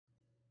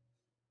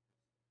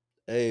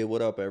Hey,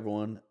 what up,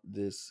 everyone?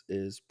 This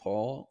is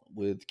Paul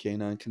with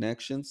Canine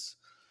Connections.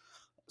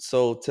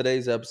 So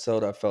today's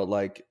episode, I felt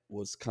like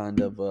was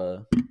kind of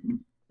an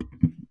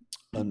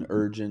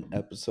urgent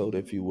episode,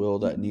 if you will,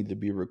 that needed to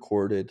be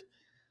recorded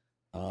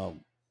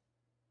um,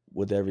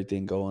 with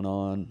everything going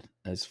on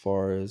as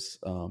far as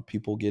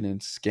people getting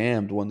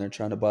scammed when they're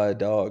trying to buy a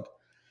dog.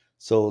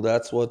 So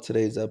that's what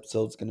today's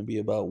episode is going to be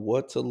about: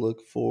 what to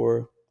look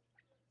for,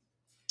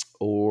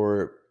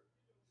 or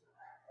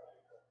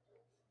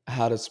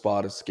how to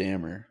spot a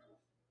scammer.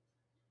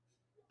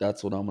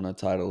 That's what I'm going to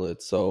title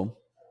it. So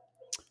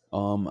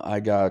I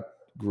got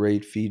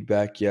great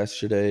feedback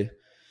yesterday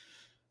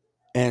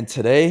and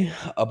today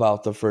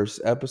about the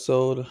first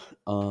episode.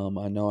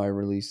 I know I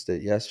released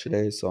it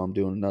yesterday, so I'm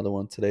doing another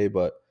one today,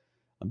 but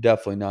I'm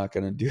definitely not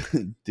gonna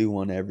do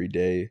one every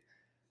day.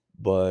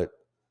 But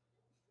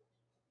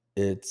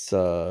it's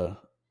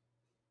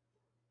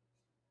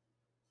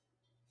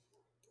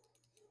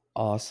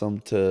awesome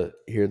to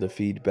hear the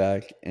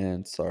feedback.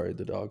 And sorry,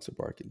 the dogs are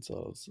barking, so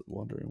I was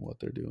wondering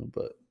what they're doing.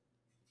 But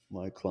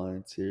my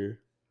client's here.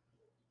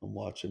 I'm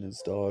watching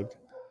his dog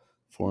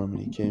for him, and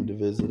he came to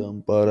visit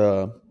him.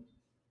 But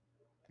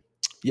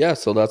yeah,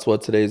 so that's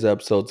what today's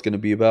episode's gonna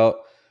be about.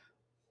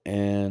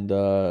 And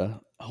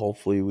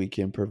hopefully we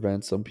can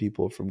prevent some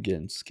people from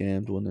getting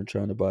scammed when they're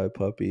trying to buy a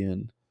puppy,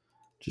 and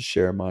just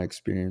share my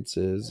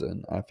experiences.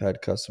 And I've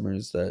had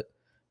customers that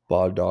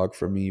bought a dog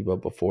for me,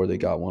 but before they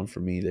got one for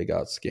me, they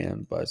got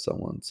scammed by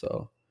someone.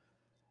 So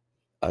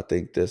I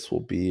think this will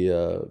be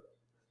a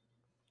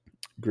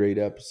great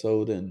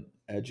episode and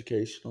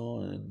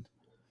educational, and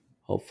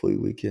hopefully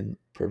we can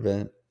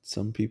prevent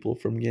some people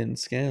from getting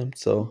scammed.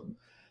 So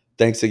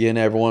thanks again,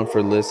 everyone,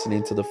 for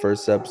listening to the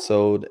first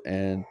episode,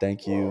 and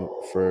thank you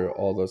for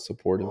all the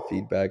support and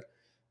feedback.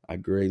 I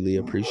greatly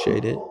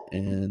appreciate it,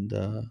 and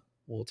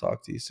we'll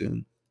talk to you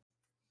soon.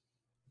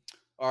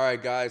 All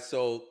right, guys.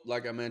 So,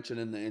 like I mentioned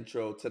in the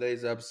intro,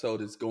 today's episode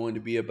is going to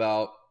be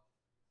about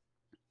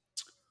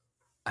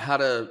how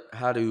did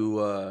I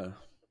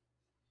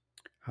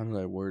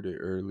word it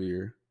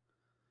earlier?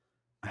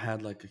 I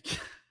had like a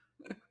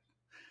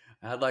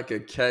I had like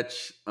a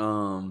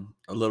a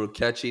little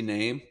catchy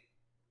name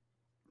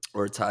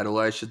or title,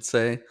 I should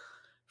say,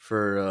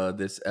 for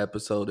this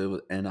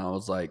episode. And I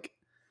was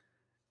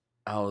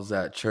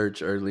at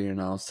church earlier, and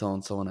I was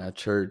telling someone at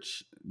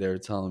church, they were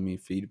telling me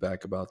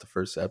feedback about the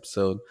first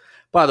episode.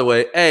 By the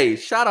way, hey,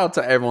 shout out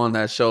to everyone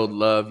that showed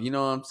love. You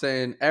know what I'm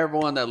saying?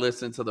 Everyone that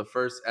listened to the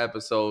first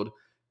episode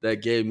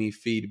that gave me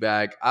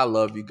feedback. I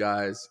love you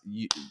guys.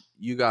 You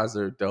guys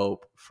are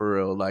dope for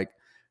real. Like,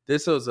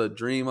 this was a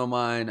dream of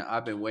mine.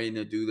 I've been waiting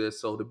to do this.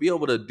 So to be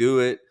able to do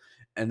it,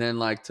 and then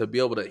like to be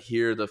able to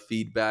hear the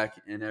feedback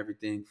and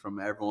everything from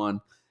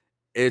everyone,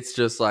 it's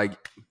just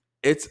like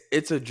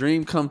it's a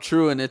dream come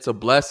true, and it's a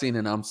blessing,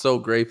 and I'm so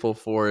grateful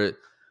for it.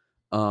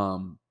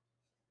 um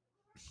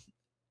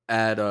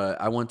at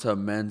I went to a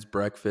men's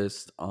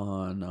breakfast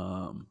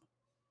on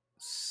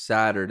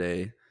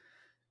Saturday,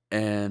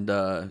 and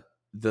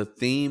the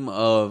theme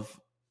of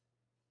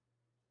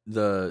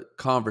the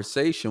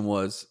conversation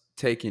was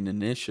taking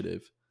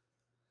initiative,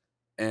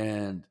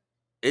 and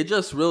it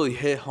just really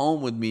hit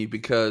home with me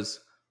because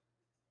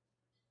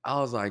I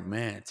was like,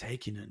 man,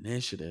 taking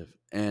initiative.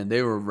 And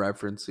they were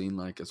referencing,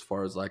 like, as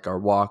far as like our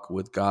walk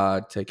with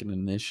God, taking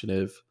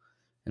initiative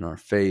in our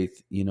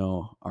faith,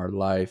 our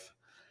life.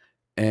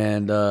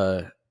 And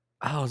I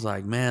was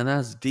like, man,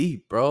 that's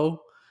deep, bro.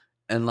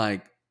 And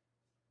like,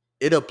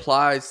 it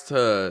applies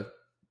to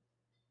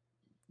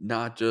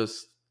not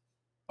just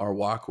our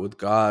walk with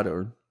God,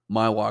 or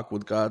my walk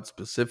with God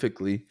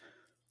specifically,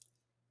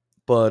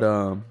 but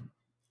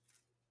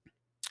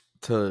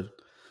to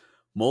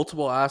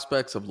multiple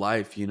aspects of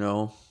life,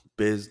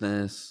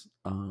 business,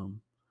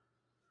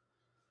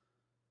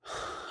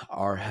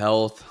 our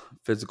health,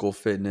 physical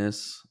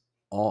fitness,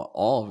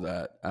 all of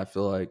that. I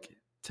feel like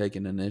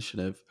taking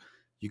initiative,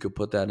 you could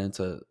put that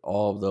into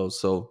all of those.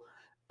 So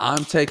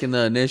I'm taking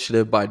the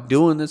initiative by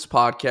doing this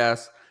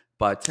podcast,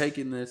 by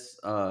taking this,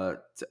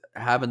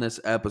 having this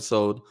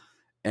episode.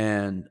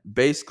 And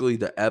basically,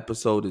 the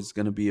episode is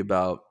going to be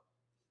about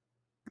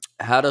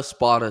how to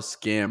spot a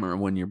scammer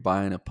when you're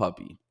buying a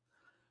puppy.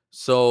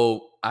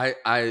 So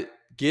I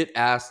get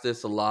asked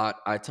this a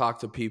lot. I talk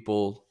to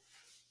people.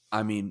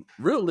 I mean,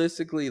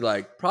 realistically,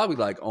 like probably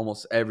like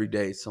almost every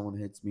day, someone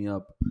hits me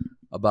up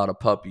about a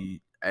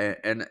puppy,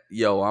 and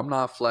yo, I'm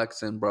not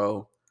flexing,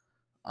 bro.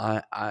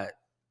 I I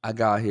I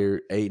got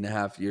here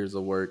 8.5 years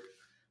of work,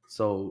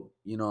 so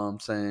you know what I'm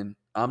saying.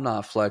 I'm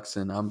not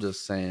flexing. I'm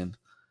just saying,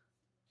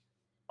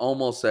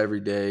 almost every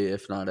day,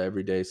 if not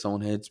every day,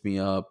 someone hits me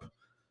up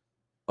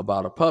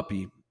about a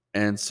puppy,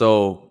 and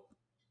so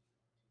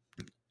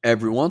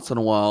every once in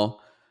a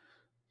while,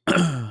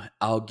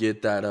 I'll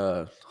get that.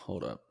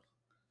 Hold up,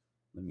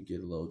 let me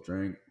get a little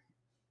drink.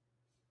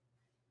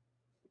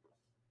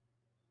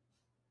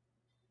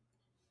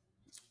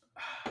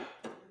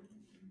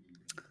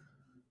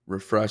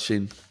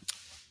 Refreshing.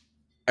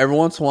 Every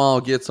once in a while,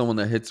 I'll get someone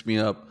that hits me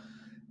up,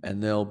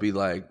 and they'll be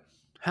like,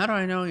 "How do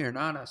I know you're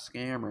not a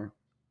scammer?"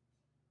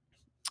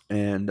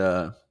 And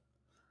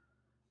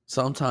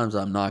sometimes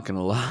I'm not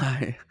gonna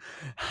lie,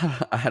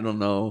 I don't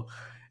know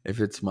if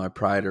it's my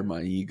pride or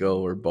my ego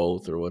or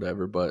both or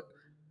whatever, but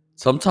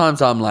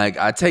sometimes I'm like,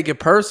 I take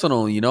it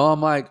personal,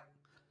 I'm like,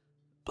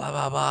 blah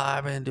blah blah,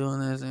 I've been doing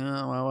this,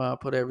 I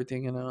put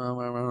everything in,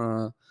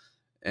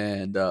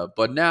 and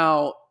but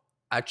now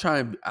I try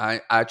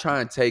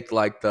and take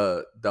like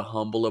the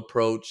humble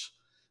approach,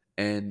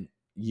 and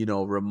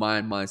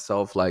remind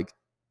myself like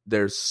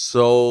there's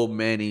so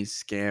many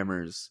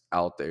scammers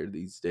out there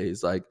these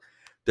days. Like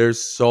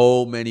there's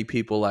so many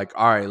people. Like,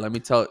 all right, let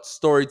me tell it.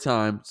 Story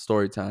time.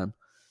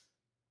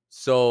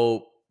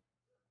 So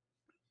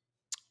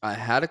I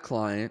had a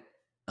client.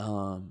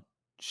 Um,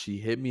 she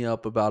hit me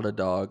up about a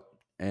dog,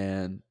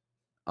 and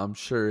I'm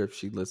sure if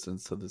she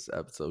listens to this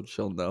episode,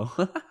 she'll know.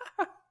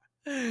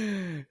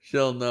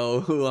 She'll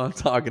know who I'm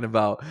talking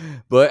about.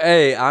 But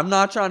hey, I'm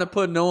not trying to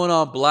put no one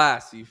on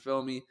blast. You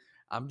feel me?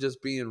 I'm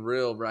just being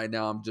real right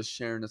now. I'm just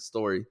sharing a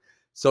story.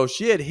 So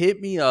she had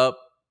hit me up.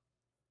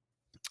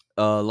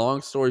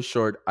 Long story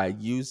short, I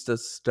used a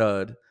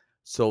stud.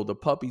 So the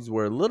puppies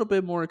were a little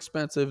bit more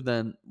expensive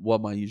than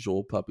what my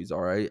usual puppies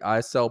are.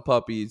 I sell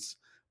puppies,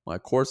 my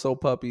Corso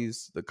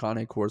puppies, the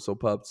Cane Corso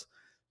pups,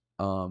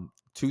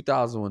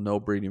 2,000 with no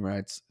breeding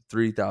rights,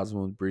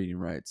 3,000 with breeding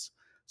rights.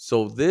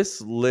 So this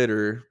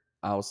litter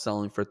I was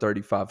selling for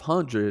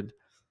 3,500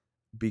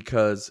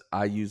 because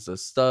I used a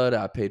stud.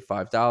 I paid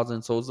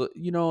 5,000. So it was,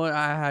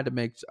 I had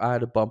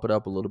to bump it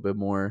up a little bit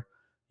more,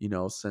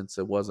 since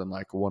it wasn't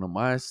like one of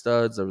my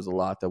studs. There was a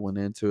lot that went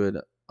into it.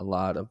 A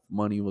lot of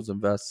money was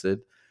invested.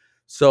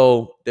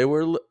 So they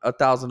were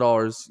 $1,000,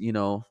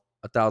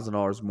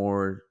 $1,000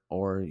 more,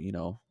 or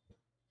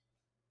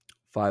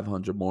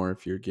 500 more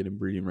if you're getting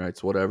breeding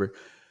rights, whatever.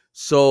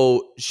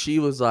 So she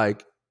was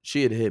like,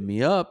 she had hit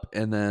me up,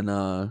 and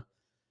then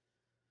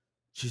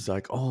she's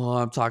like, "Oh,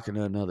 I'm talking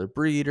to another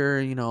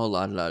breeder,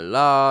 la la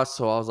la."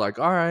 So I was like,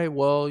 "All right,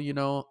 well,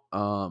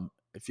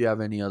 if you have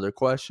any other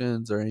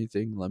questions or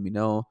anything, let me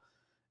know."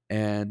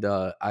 And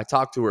I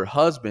talked to her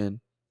husband,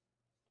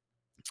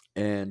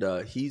 and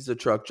he's a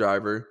truck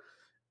driver,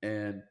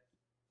 and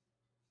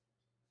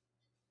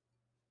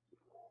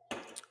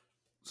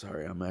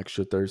sorry, I'm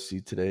extra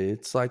thirsty today.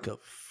 It's like a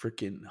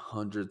freaking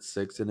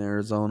 106 in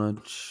Arizona.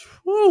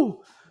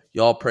 Woo!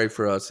 Y'all pray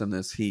for us in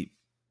this heat.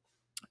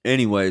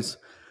 Anyways,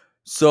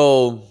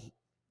 so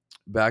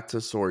back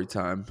to story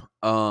time.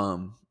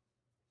 What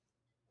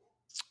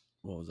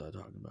was I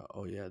talking about?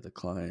 Oh yeah, the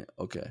client.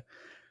 Okay.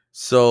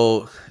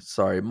 So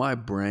sorry, my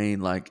brain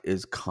like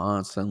is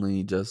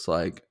constantly just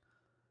like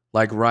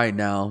right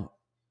now,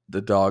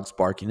 the dog's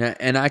barking.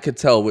 And I could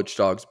tell which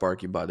dog's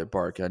barking by their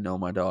bark. I know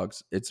my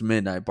dogs. It's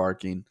midnight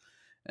barking.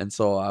 And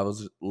so I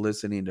was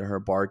listening to her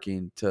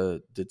barking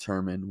to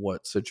determine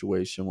what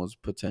situation was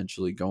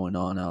potentially going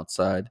on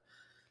outside,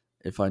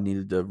 if I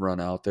needed to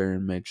run out there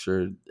and make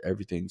sure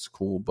everything's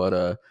cool.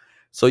 But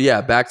so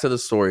yeah, back to the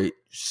story.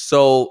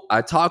 So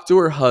I talked to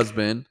her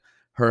husband.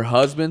 Her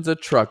husband's a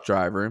truck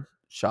driver.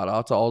 Shout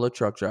out to all the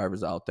truck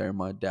drivers out there.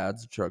 My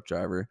dad's a truck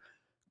driver.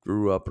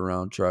 Grew up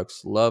around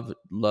trucks. Love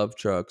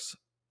trucks.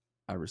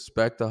 I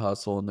respect the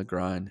hustle and the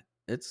grind.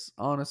 It's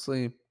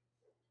honestly,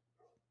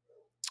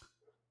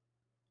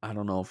 I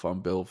don't know if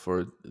I'm built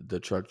for the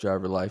truck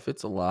driver life.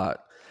 It's a lot.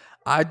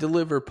 I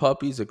deliver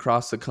puppies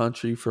across the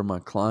country for my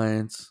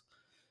clients,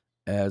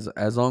 as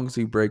long as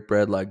you break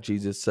bread like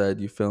Jesus said,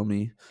 you feel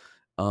me?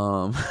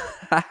 Um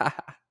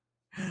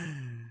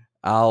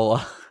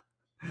I'll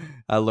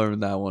I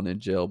learned that one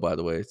in jail, by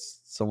the way.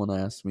 Someone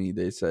asked me,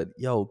 they said,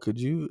 "Yo, could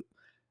you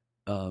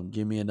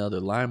give me another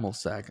Limo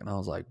sack?" And I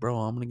was like, "Bro,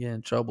 I'm gonna get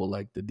in trouble."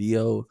 Like the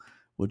DO,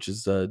 which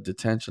is the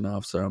detention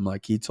officer, I'm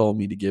like, he told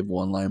me to give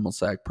one Limo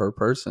sack per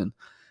person.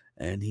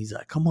 And he's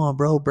like, "Come on,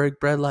 bro, break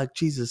bread like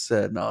Jesus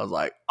said." And I was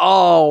like,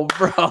 "Oh,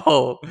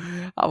 bro."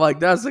 I'm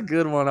like, "That's a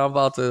good one. I'm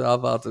about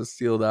to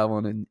steal that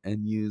one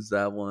and use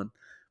that one."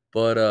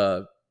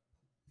 But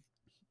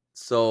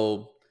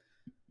so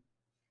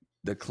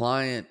the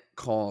client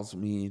calls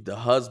me, the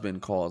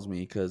husband calls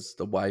me, because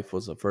the wife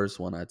was the first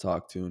one I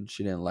talked to, and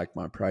she didn't like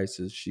my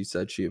prices. She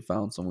said she had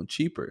found someone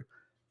cheaper.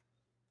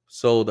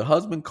 So the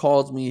husband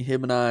calls me,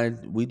 him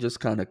and we just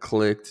kind of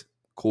clicked.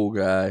 Cool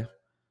guy.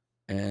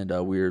 And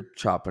we were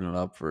chopping it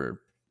up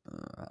for,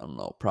 I don't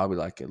know, probably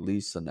like at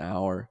least an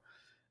hour.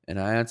 And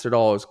I answered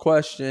all his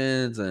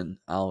questions, and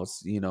I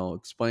was,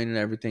 explaining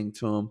everything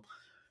to him.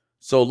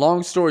 So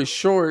long story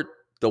short,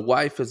 the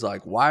wife is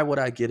like, "Why would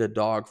I get a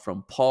dog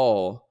from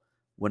Paul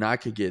when I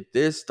could get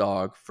this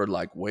dog for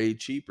like way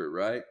cheaper,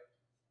 right?"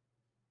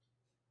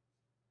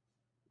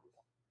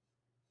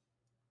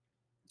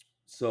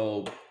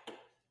 So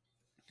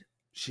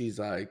she's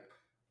like,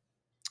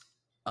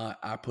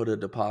 I put a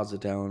deposit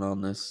down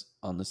on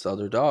this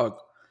other dog.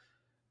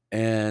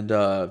 And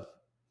I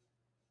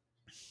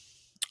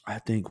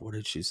think, what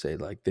did she say?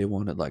 Like they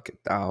wanted like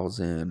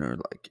 1,000 or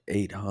like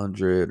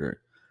 800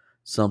 or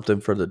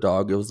something for the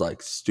dog. It was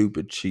like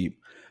stupid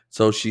cheap.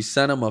 So she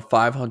sent him a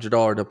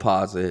 $500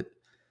 deposit,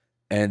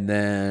 and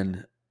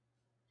then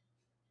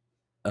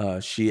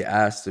she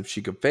asked if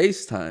she could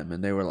FaceTime,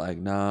 and they were like,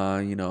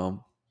 nah,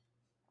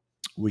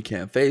 we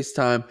can't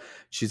FaceTime.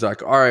 She's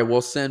like, all right,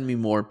 well, send me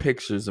more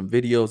pictures and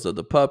videos of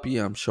the puppy.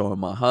 I'm showing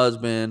my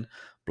husband,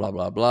 blah,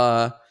 blah,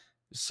 blah.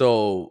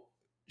 So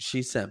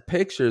she sent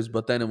pictures,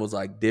 but then it was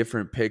like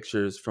different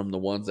pictures from the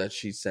ones that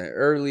she sent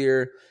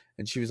earlier.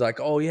 And she was like,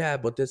 oh, yeah,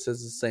 but this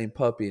is the same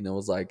puppy. And it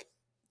was like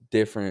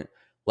different,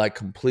 like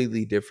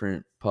completely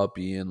different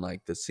puppy. And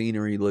like the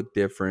scenery looked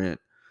different,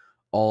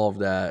 all of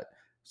that.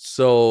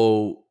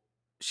 So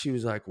she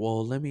was like,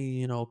 well, let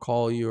me,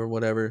 call you or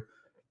whatever.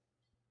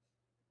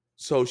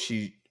 So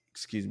she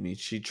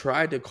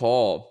tried to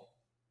call,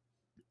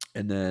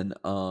 and then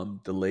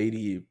the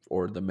lady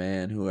or the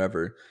man,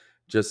 whoever,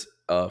 just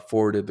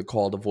forwarded the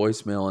call to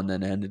voicemail and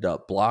then ended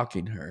up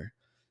blocking her.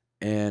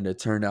 And it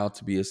turned out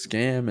to be a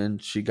scam,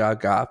 and she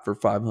got for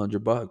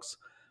 $500.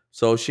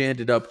 So she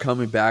ended up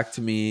coming back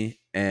to me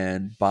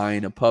and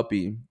buying a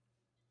puppy,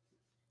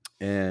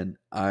 and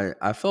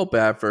I felt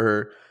bad for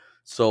her.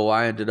 So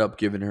I ended up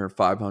giving her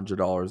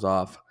 $500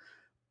 off.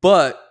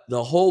 But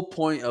the whole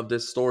point of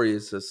this story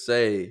is to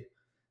say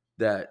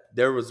that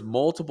there was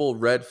multiple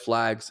red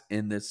flags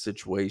in this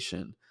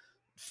situation.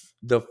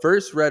 The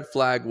first red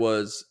flag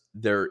was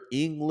their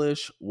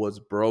English was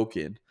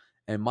broken,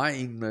 and my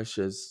English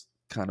is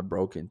kind of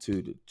broken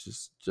too.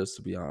 Just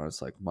to be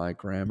honest, like my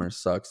grammar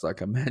sucks,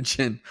 like I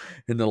mentioned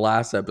in the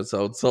last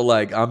episode. So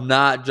like I'm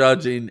not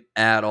judging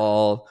at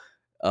all,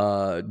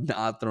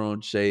 not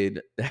throwing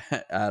shade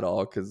at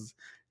all, because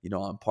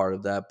I'm part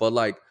of that. But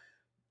like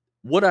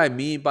what I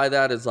mean by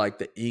that is like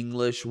the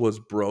English was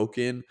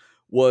broken,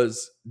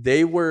 was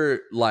they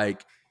were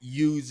like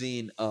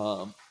using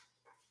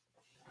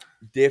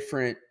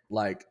different,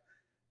 like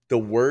the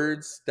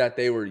words that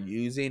they were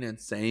using and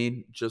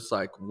saying just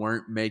like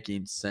weren't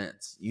making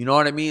sense. You know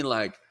what I mean?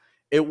 Like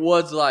it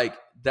was like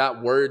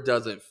that word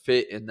doesn't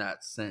fit in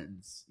that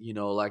sentence.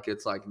 Like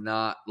it's like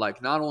not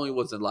only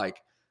was it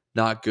like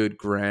not good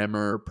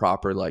grammar,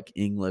 proper like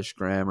English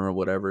grammar or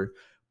whatever,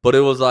 but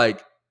it was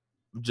like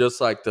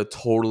just like the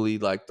totally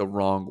like the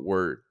wrong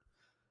word.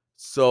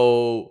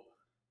 So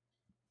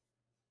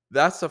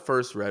that's the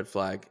first red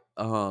flag.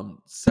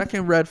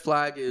 Second red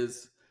flag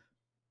is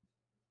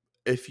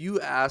if you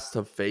ask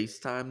to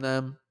FaceTime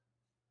them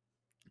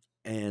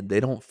and they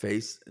don't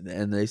face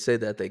and they say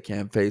that they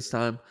can't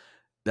FaceTime,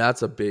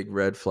 that's a big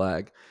red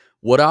flag.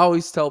 What I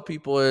always tell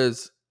people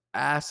is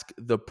ask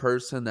the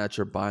person that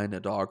you're buying a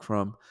dog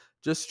from,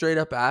 just straight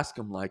up ask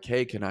them like,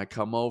 hey, can I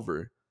come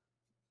over?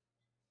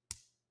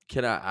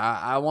 Can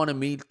I want to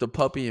meet the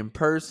puppy in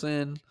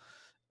person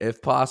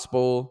if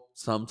possible.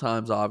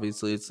 Sometimes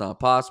obviously it's not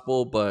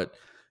possible, but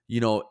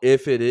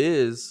if it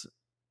is,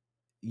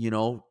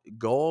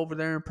 go over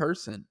there in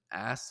person,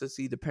 ask to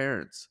see the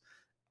parents,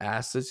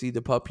 ask to see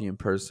the puppy in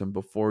person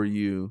before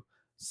you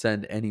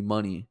send any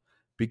money,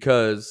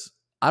 because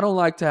I don't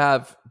like to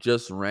have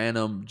just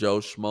random Joe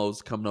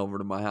Schmoes coming over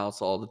to my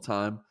house all the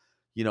time.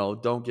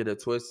 Don't get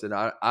it twisted.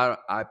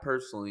 I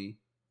personally,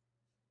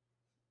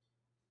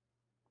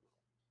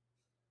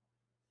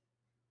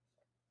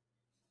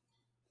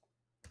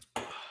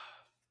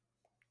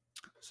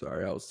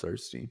 sorry, I was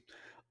thirsty.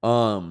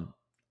 Um,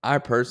 I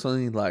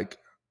personally like,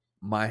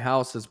 my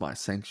house is my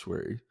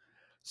sanctuary.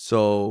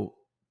 So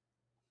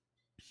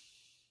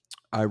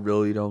I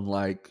really don't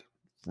like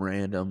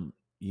random,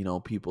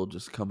 people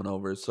just coming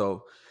over.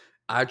 So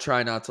I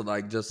try not to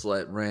like just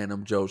let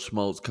random Joe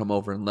Schmoes come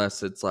over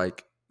unless it's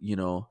like,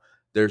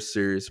 they're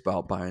serious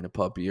about buying a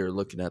puppy or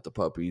looking at the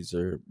puppies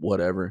or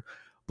whatever.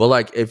 But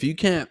like if you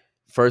can't,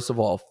 first of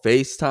all,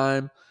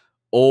 FaceTime,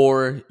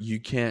 or you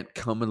can't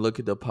come and look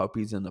at the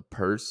puppies in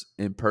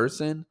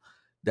person,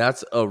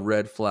 that's a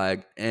red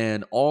flag.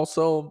 And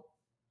also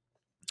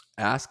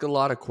ask a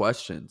lot of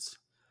questions.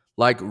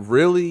 Like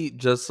really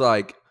just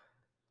like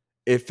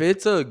if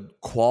it's a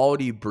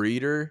quality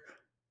breeder,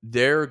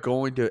 they're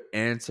going to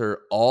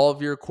answer all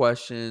of your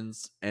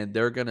questions and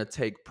they're going to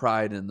take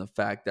pride in the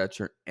fact that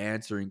you're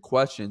answering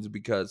questions,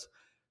 because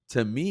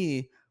to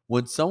me,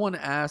 when someone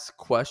asks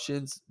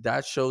questions,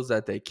 that shows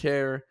that they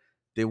care.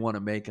 They want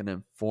to make an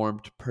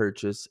informed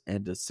purchase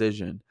and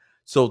decision.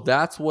 So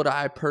that's what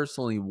I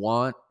personally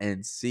want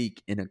and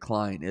seek in a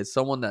client, is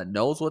someone that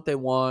knows what they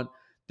want.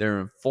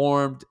 They're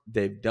informed.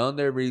 They've done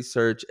their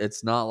research.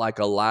 It's not like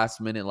a last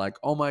minute, like,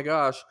 oh my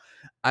gosh,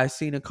 I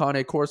seen a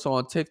Cane Corso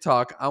on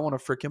TikTok. I want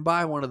to freaking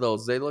buy one of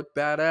those. They look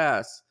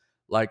badass.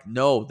 Like,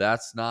 no,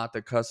 that's not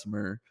the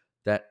customer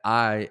that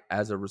I,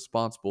 as a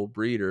responsible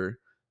breeder,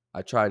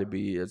 I try to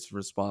be as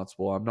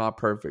responsible. I'm not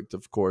perfect,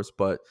 of course,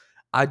 but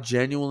I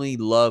genuinely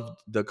love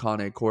the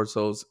Cane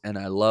Corsos and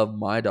I love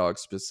my dog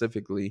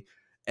specifically.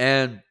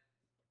 And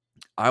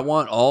I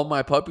want all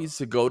my puppies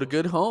to go to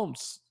good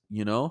homes.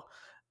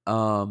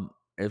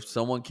 If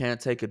someone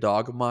can't take a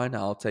dog of mine,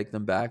 I'll take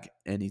them back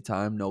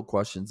anytime, no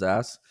questions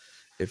asked.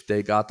 If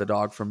they got the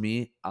dog from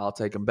me, I'll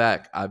take them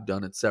back. I've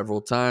done it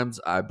several times.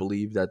 I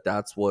believe that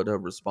that's what a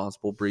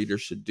responsible breeder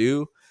should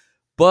do.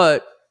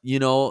 But,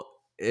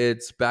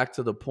 it's back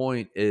to the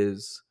point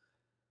is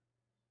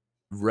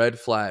red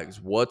flags,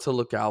 what to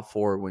look out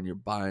for when you're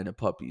buying a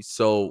puppy.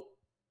 So,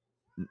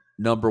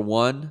 number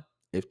one,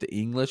 if the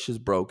English is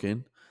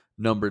broken.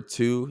 Number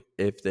two,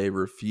 if they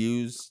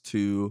refuse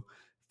to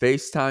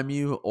FaceTime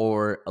you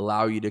or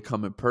allow you to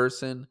come in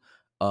person.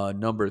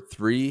 Number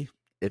three,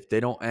 if they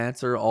don't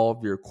answer all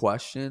of your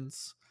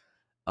questions.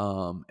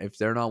 If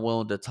they're not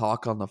willing to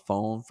talk on the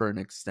phone for an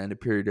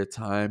extended period of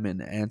time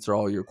and answer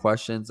all your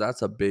questions,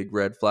 that's a big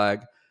red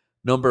flag.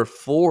 Number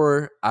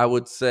four, I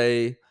would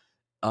say,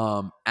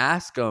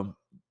 ask them,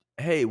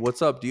 hey,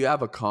 what's up? Do you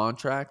have a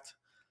contract?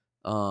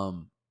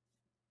 Um,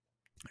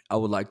 I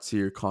would like to see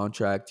your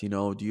contract.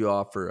 Do you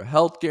offer a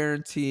health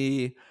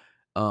guarantee?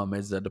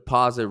 Is the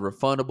deposit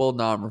refundable,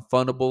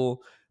 non-refundable?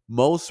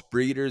 Most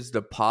breeders'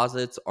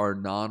 deposits are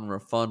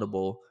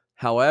non-refundable.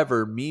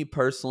 However, me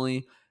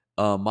personally,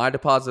 my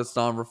deposit's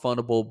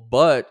non-refundable.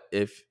 But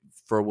if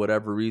for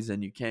whatever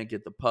reason you can't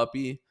get the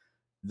puppy,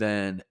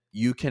 then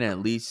you can at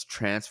least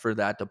transfer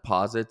that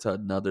deposit to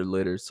another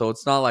litter. So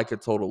it's not like a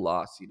total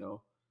loss.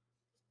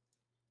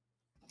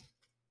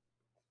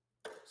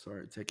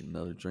 Sorry, taking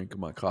another drink of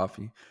my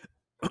coffee.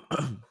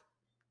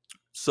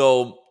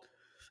 So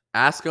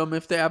ask them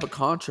if they have a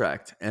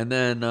contract, and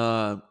then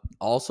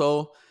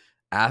also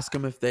ask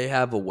them if they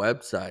have a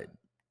website.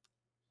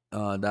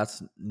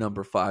 That's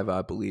number 5,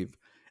 I believe.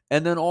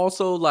 And then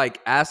also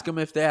ask them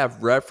if they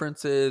have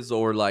references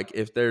or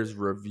if there's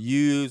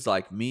reviews.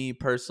 Like me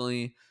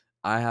personally,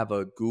 I have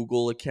a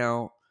Google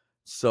account,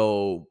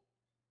 so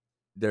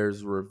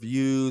there's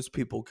reviews.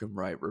 People can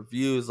write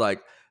reviews.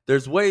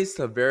 There's ways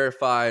to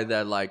verify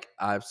that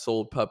I've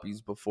sold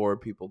puppies before,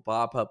 people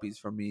bought puppies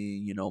from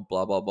me,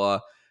 blah blah blah.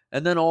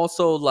 And then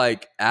also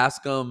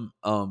ask them,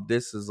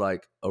 this is a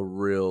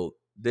real,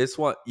 this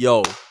one,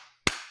 yo,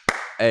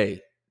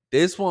 hey,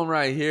 this one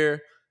right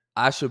here,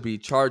 I should be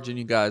charging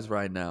you guys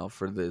right now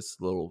for this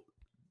little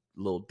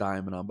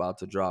diamond I'm about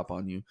to drop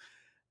on you.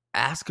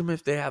 Ask them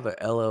if they have an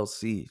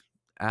LLC.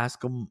 Ask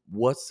them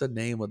what's the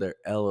name of their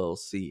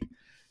LLC.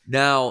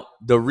 Now,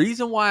 the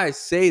reason why I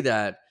say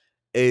that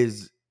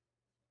is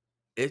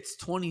it's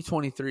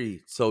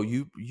 2023. So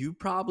you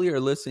probably are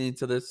listening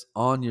to this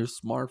on your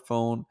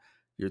smartphone,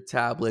 your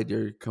tablet,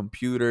 your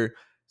computer,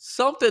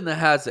 something that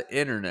has the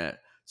internet.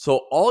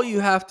 So all you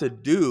have to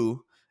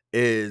do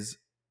is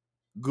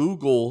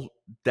Google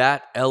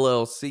that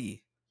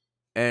LLC.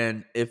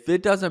 And if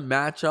it doesn't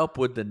match up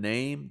with the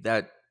name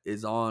that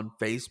is on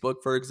Facebook,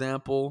 for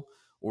example,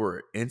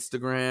 or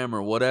Instagram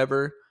or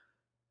whatever,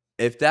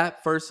 if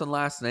that first and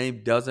last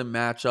name doesn't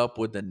match up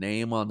with the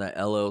name on the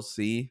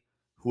LLC,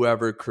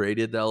 whoever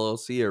created the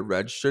LLC or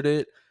registered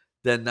it,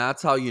 then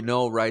that's how you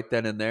know right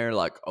then and there,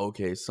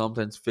 okay,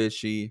 something's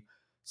fishy,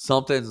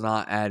 something's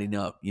not adding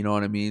up. You know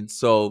what I mean?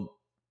 So,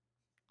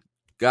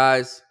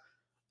 guys,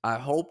 I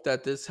hope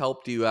that this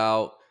helped you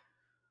out.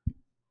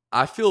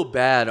 I feel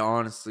bad,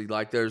 honestly.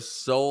 There's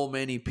so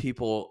many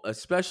people,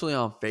 especially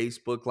on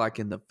Facebook,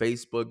 in the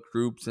Facebook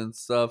groups and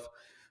stuff.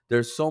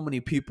 There's so many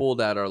people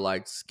that are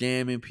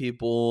scamming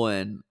people,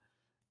 and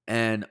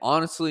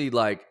honestly,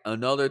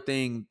 another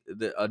thing,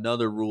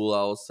 another rule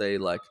I will say,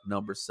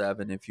 number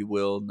 7, if you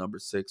will, number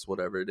 6,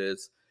 whatever it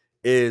is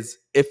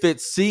if it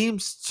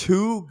seems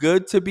too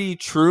good to be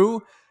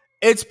true,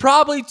 it's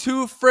probably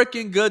too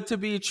freaking good to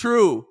be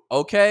true.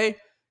 Okay,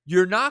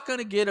 you're not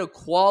gonna get a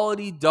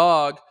quality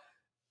dog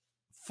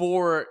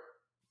for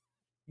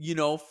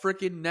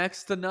freaking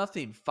next to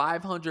nothing.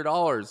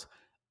 $500,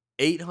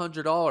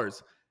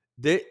 $800.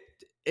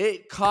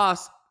 It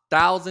costs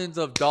thousands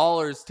of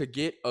dollars to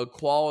get a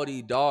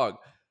quality dog.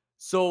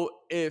 So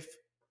if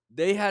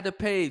they had to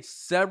pay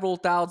several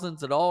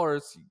thousands of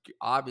dollars,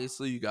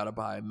 obviously you got to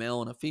buy a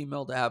male and a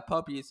female to have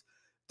puppies.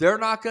 They're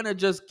not going to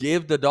just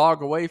give the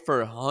dog away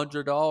for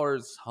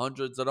 $100,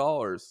 hundreds of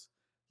dollars.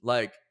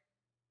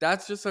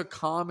 That's just a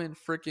common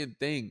freaking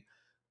thing.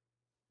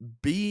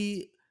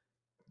 Be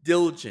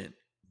diligent.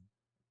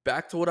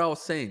 Back to what I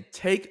was saying,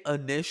 take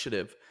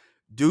initiative,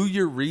 do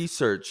your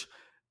research,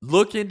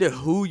 look into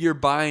who you're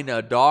buying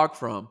a dog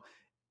from,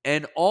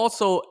 and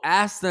also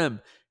ask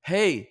them,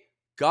 hey,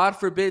 God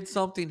forbid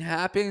something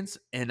happens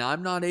and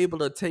I'm not able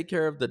to take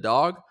care of the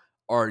dog.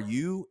 Are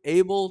you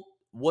able?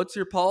 What's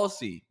your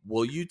policy?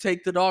 Will you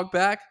take the dog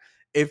back?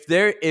 If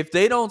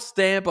they don't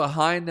stand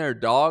behind their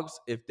dogs,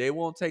 if they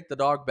won't take the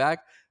dog back,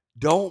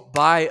 don't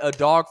buy a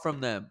dog from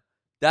them.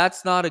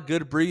 That's not a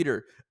good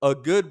breeder. A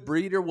good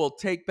breeder will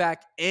take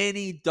back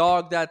any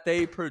dog that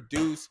they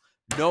produce,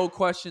 no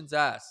questions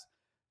asked.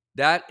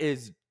 That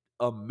is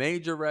a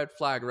major red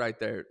flag right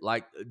there.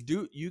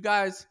 Do you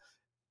guys,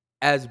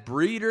 as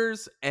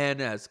breeders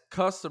and as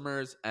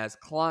customers, as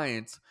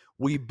clients,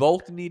 we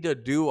both need to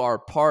do our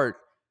part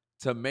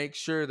to make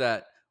sure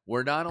that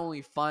we're not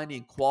only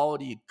finding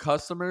quality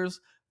customers,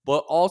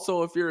 but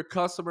also if you're a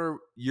customer,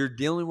 you're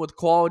dealing with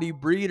quality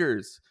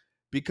breeders.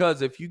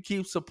 Because if you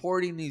keep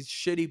supporting these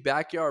shitty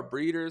backyard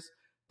breeders,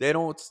 they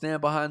don't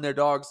stand behind their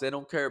dogs. They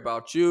don't care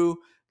about you.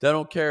 They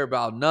don't care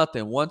about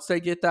nothing. Once they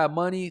get that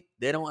money,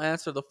 they don't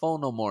answer the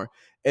phone no more.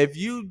 If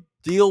you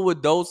deal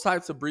with those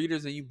types of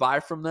breeders and you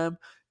buy from them,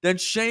 then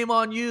shame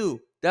on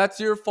you. That's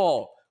your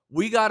fault.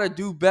 We got to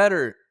do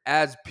better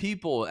as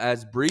people,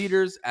 as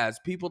breeders, as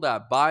people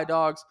that buy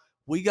dogs.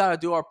 We got to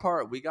do our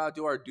part. We got to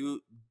do our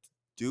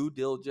due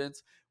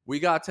diligence. We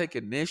got to take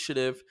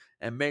initiative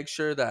and make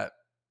sure that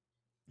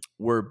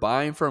we're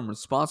buying from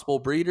responsible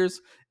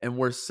breeders and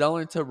we're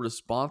selling to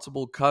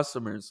responsible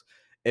customers.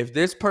 If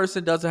this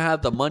person doesn't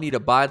have the money to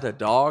buy the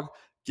dog,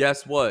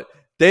 guess what?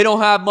 They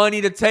don't have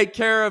money to take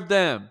care of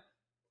them.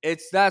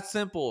 It's that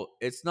simple.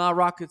 It's not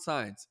rocket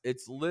science.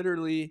 It's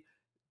literally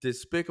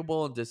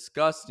despicable and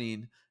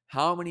disgusting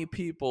how many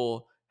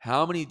people,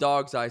 how many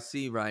dogs I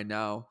see right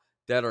now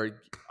that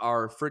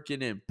are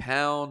freaking in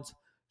pounds,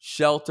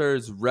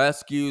 shelters,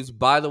 rescues.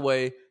 By the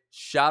way,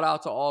 shout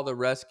out to all the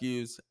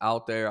rescues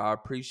out there. I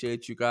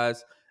appreciate you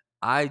guys.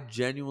 I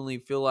genuinely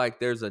feel like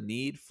there's a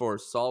need for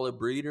solid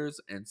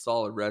breeders and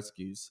solid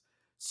rescues.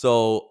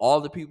 So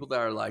all the people that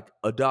are like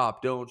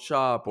adopt, don't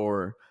shop,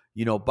 or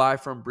buy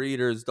from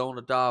breeders, don't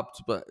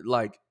adopt, but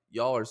like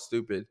y'all are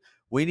stupid.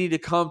 We need to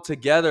come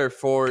together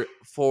for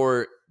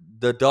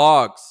the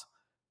dogs.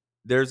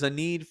 There's a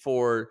need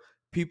for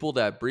people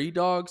that breed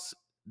dogs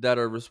that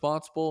are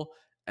responsible,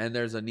 and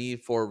there's a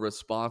need for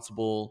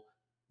responsible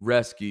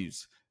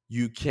rescues.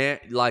 You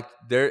can't like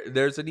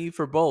there's a need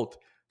for both.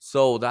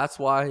 So that's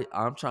why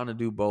I'm trying to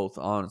do both,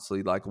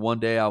 honestly. Like one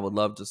day I would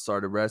love to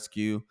start a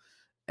rescue,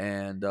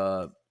 and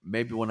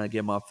maybe when I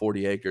get my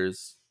 40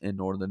 acres in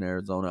northern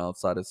Arizona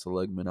outside of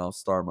Seligman, I'll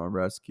start my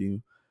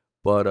rescue.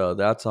 But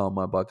that's on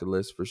my bucket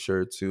list for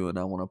sure too. And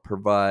I want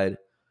to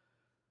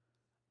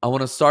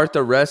start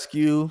the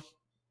rescue.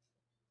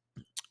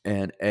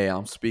 And hey,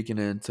 I'm speaking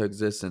it into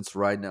existence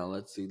right now.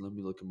 Let's see. Let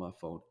me look at my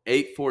phone.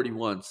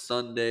 8:41,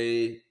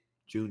 Sunday,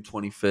 June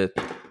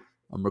 25th.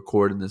 I'm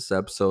recording this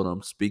episode.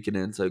 I'm speaking it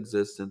into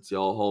existence.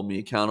 Y'all hold me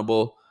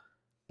accountable.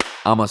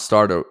 I'm going to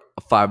start a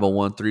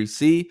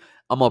 501(c)(3).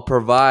 I'm going to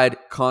provide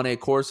Cane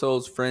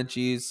Corsos,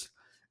 Frenchies.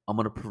 I'm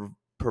going to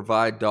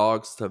provide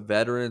dogs to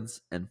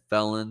veterans and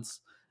felons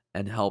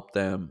and help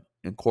them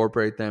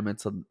incorporate them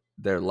into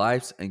their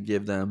lives and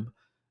give them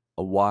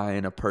a why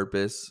and a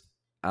purpose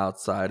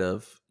outside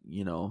of,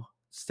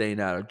 staying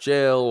out of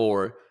jail,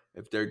 or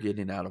if they're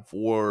getting out of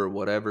war or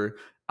whatever.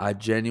 I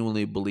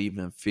genuinely believe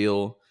and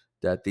feel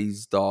that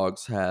these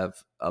dogs have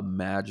a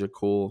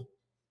magical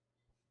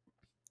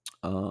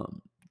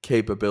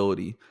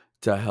capability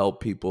to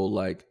help people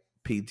like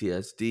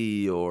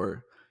PTSD,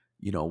 or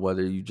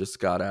whether you just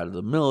got out of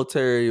the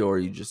military or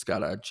you just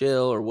got out of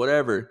jail or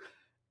whatever.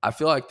 I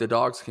feel like the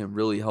dogs can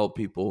really help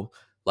people.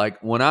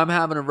 Like when I'm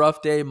having a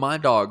rough day, my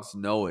dogs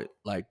know it.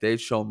 Like they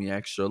show me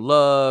extra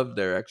love,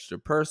 they're extra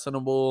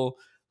personable.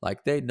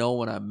 Like they know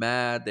when I'm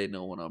mad, they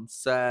know when I'm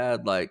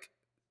sad. Like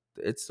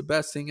it's the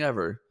best thing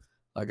ever.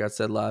 Like I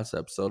said last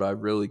episode, I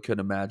really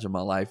couldn't imagine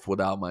my life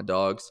without my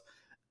dogs.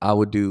 I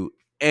would do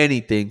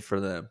anything for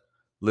them,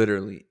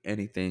 literally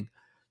anything.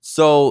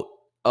 So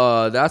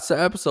that's the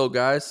episode,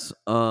 guys.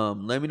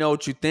 Let me know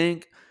what you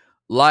think.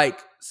 Like,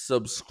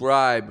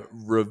 subscribe,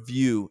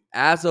 review.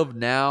 As of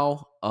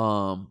now,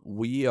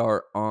 we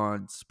are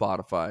on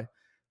Spotify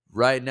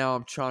right now.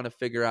 I'm trying to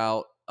figure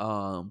out,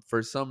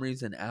 for some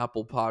reason,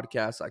 Apple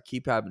Podcasts, I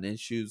keep having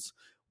issues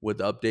with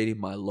updating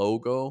my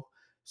logo,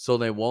 so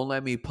they won't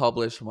let me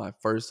publish my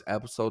first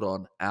episode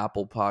on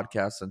Apple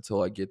Podcasts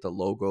until I get the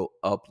logo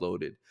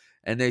uploaded.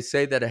 And they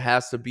say that it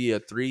has to be a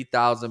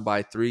 3000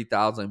 by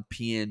 3000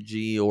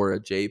 PNG or a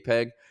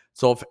JPEG.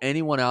 So if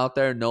anyone out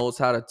there knows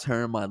how to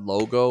turn my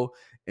logo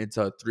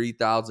into a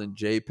 3000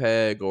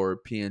 JPEG or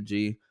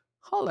PNG,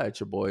 holla at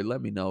your boy.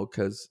 Let me know,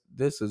 because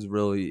this is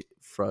really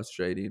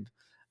frustrating.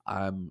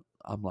 I'm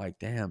like,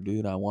 damn,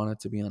 dude, I want it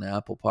to be on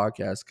Apple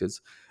Podcasts,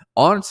 because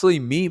honestly,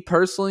 me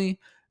personally,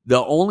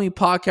 the only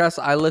podcast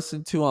I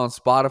listen to on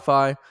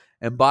Spotify,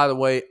 and by the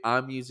way,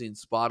 I'm using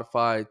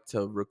Spotify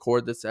to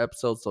record this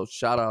episode, so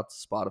shout out to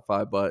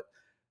Spotify. But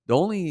the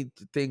only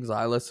things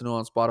I listen to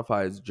on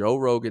Spotify is Joe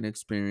Rogan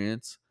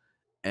Experience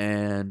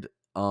and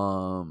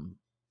what's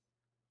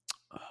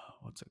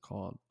it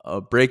called?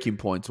 Breaking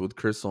Points with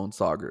Crystal and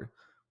Sagar.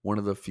 One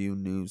of the few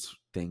news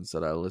things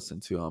that I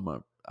listen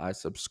to. I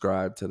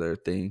subscribe to their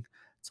thing.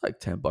 It's like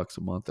 $10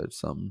 a month or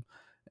something.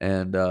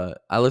 And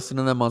I listen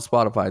to them on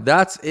Spotify.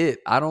 That's it.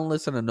 I don't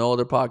listen to no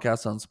other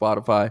podcasts on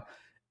Spotify.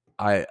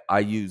 I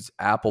use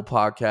Apple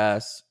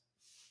Podcasts.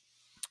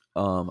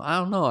 I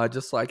don't know. I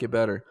just like it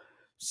better.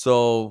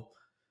 So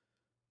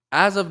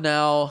as of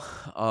now,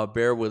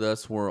 bear with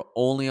us. We're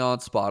only on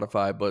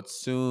Spotify, but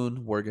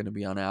soon we're going to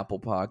be on Apple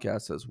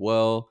Podcasts as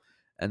well.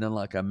 And then,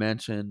 like I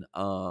mentioned,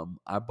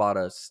 I bought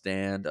a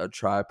stand, a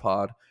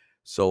tripod,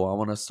 so I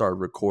want to start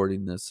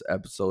recording this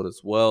episode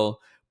as well.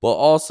 But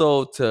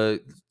also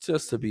to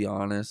be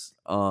honest,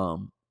 I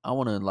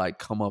want to like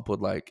come up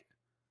with like,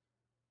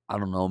 I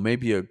don't know,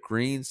 maybe a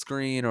green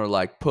screen, or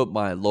like put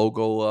my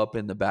logo up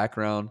in the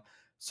background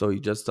so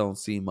you just don't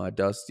see my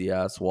dusty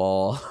ass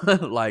wall.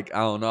 Like, I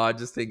don't know. I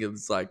just think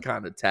it's like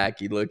kind of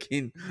tacky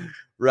looking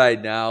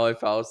right now.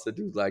 If I was to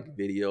do like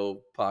video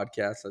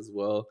podcasts as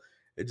well,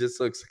 it just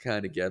looks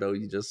kind of ghetto.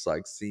 You just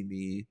like see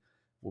me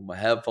with my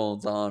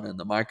headphones on and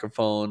the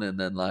microphone, and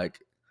then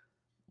like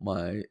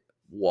my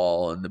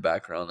wall in the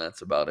background.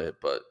 That's about it.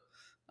 But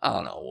I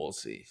don't know. We'll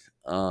see.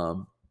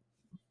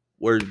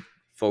 We're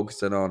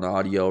focusing on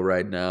audio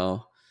right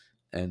now,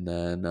 and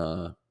then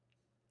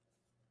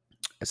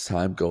as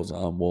time goes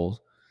on,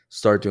 we'll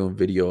start doing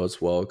video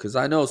as well. Because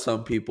I know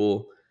some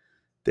people,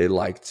 they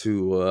like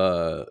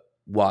to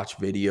watch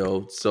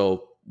video,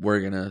 so we're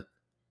gonna,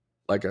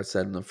 like I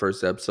said in the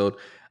first episode,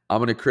 I'm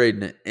gonna create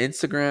an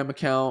Instagram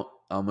account.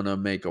 I'm gonna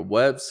make a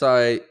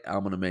website.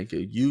 I'm gonna make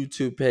a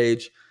YouTube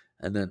page,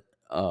 and then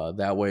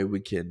that way we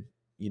can,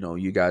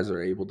 you guys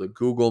are able to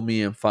Google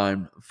me and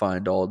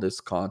find all this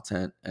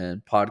content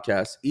and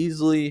podcasts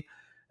easily.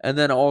 And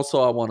then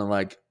also I want to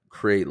like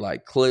create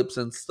like clips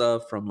and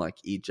stuff from like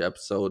each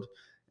episode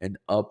and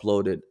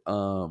upload it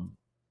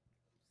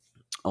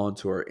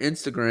onto our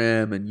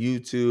Instagram and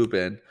YouTube.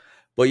 And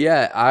but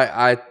yeah,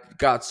 I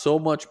got so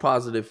much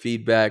positive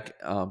feedback.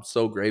 I'm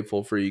so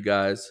grateful for you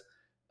guys.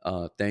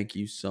 Thank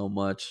you so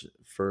much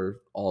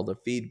for all the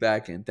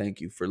feedback, and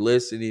thank you for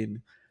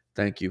listening.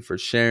 Thank you for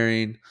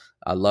sharing.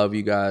 I love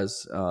you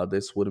guys.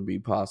 This wouldn't be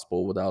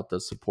possible without the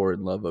support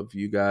and love of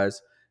you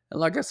guys. And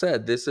like I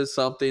said, this is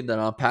something that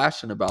I'm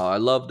passionate about. I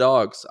love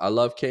dogs. I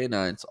love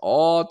canines,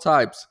 all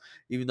types.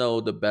 Even though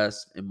the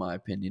best, in my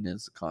opinion,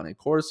 is the Cane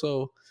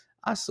Corso,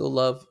 I still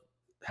love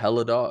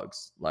hella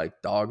dogs.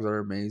 Like dogs are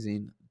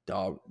amazing.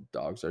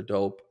 Dogs are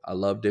dope. I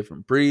love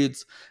different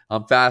breeds.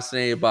 I'm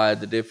fascinated by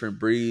the different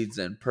breeds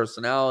and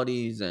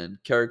personalities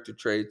and character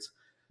traits.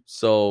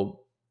 So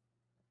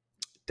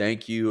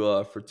thank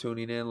you for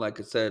tuning in. Like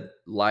I said,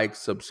 like,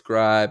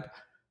 subscribe,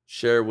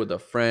 share with a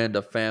friend,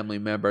 a family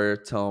member,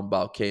 tell them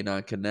about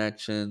Canine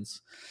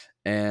Connections.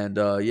 And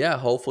yeah,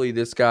 hopefully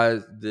this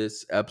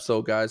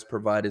episode, guys,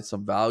 provided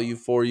some value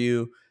for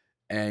you,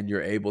 and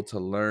you're able to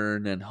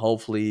learn. And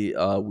hopefully,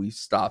 we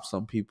stop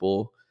some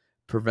people,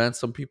 prevent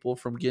some people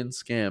from getting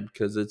scammed,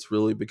 because it's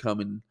really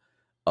becoming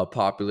a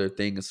popular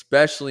thing,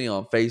 especially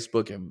on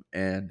Facebook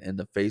and in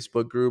the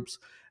Facebook groups,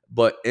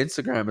 but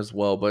Instagram as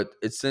well. But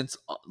it's since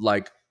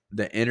like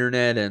the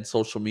internet and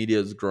social media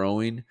is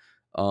growing,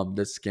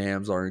 the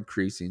scams are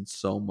increasing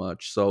so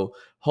much. So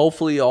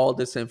hopefully all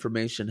this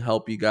information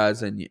help you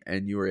guys,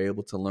 and you were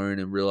able to learn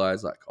and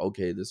realize like,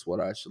 okay, this is what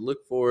I should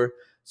look for.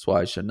 This is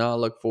what I should not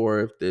look for.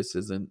 If this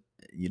isn't,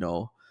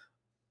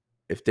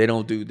 if they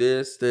don't do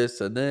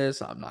this, and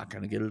this, I'm not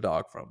gonna get a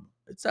dog from them.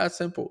 It's that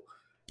simple.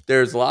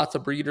 There's lots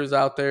of breeders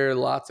out there,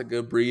 lots of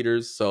good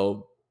breeders.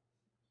 So,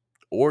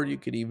 or you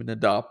could even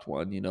adopt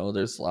one.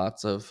 There's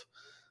lots of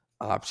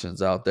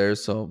options out there.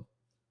 So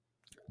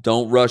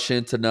don't rush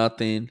into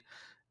nothing,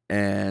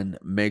 and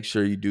make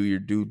sure you do your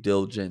due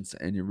diligence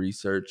and your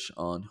research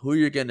on who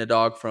you're getting a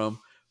dog from,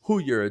 who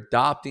you're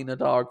adopting a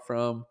dog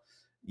from,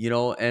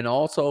 and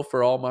also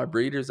for all my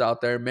breeders out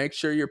there, make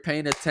sure you're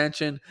paying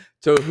attention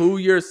to who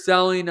you're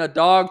selling a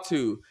dog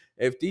to.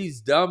 If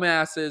these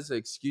dumbasses,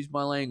 excuse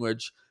my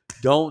language,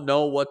 don't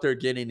know what they're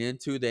getting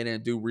into, they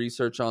didn't do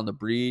research on the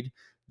breed,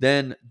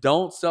 then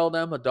don't sell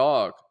them a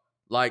dog.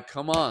 Like,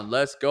 come on,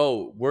 let's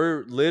go.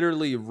 We're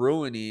literally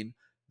ruining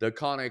the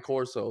Cane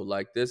Corso.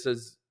 Like,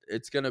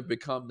 it's gonna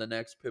become the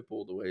next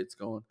Pitbull the way it's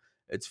going.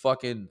 It's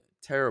fucking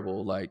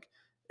terrible. Like,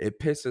 it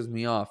pisses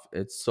me off.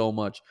 It's so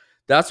much.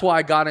 That's why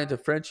I got into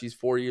Frenchies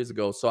 4 years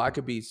ago, so I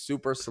could be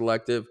super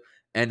selective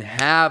and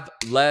have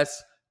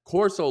less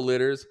Corso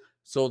litters.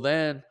 So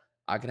then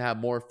I can have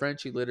more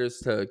Frenchie litters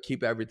to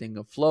keep everything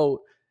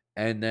afloat,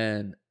 and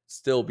then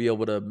still be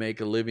able to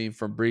make a living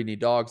from breeding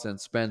dogs and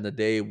spend the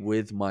day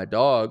with my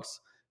dogs,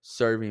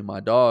 serving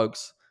my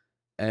dogs,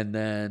 and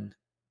then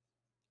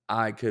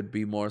I could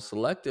be more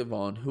selective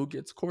on who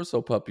gets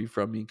Corso puppy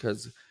from me,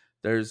 because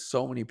there's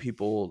so many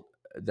people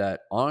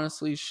that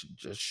honestly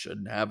just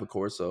shouldn't have a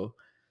Corso.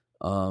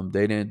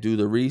 They didn't do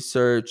the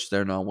research.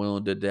 They're not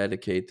willing to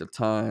dedicate the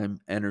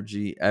time,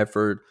 energy,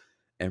 effort,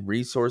 and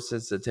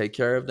resources to take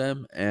care of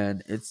them,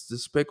 and it's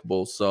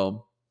despicable.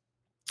 So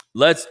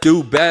let's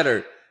do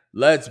better.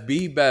 Let's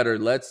be better.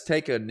 Let's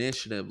take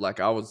initiative, like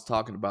I was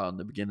talking about in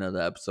the beginning of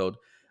the episode.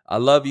 I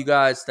love you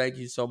guys. Thank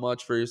you so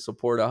much for your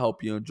support. I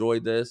hope you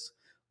enjoyed this.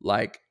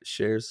 Like,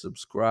 share,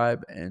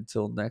 subscribe.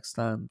 Until next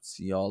time,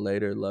 see y'all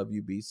later. Love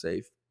you. Be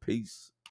safe. Peace.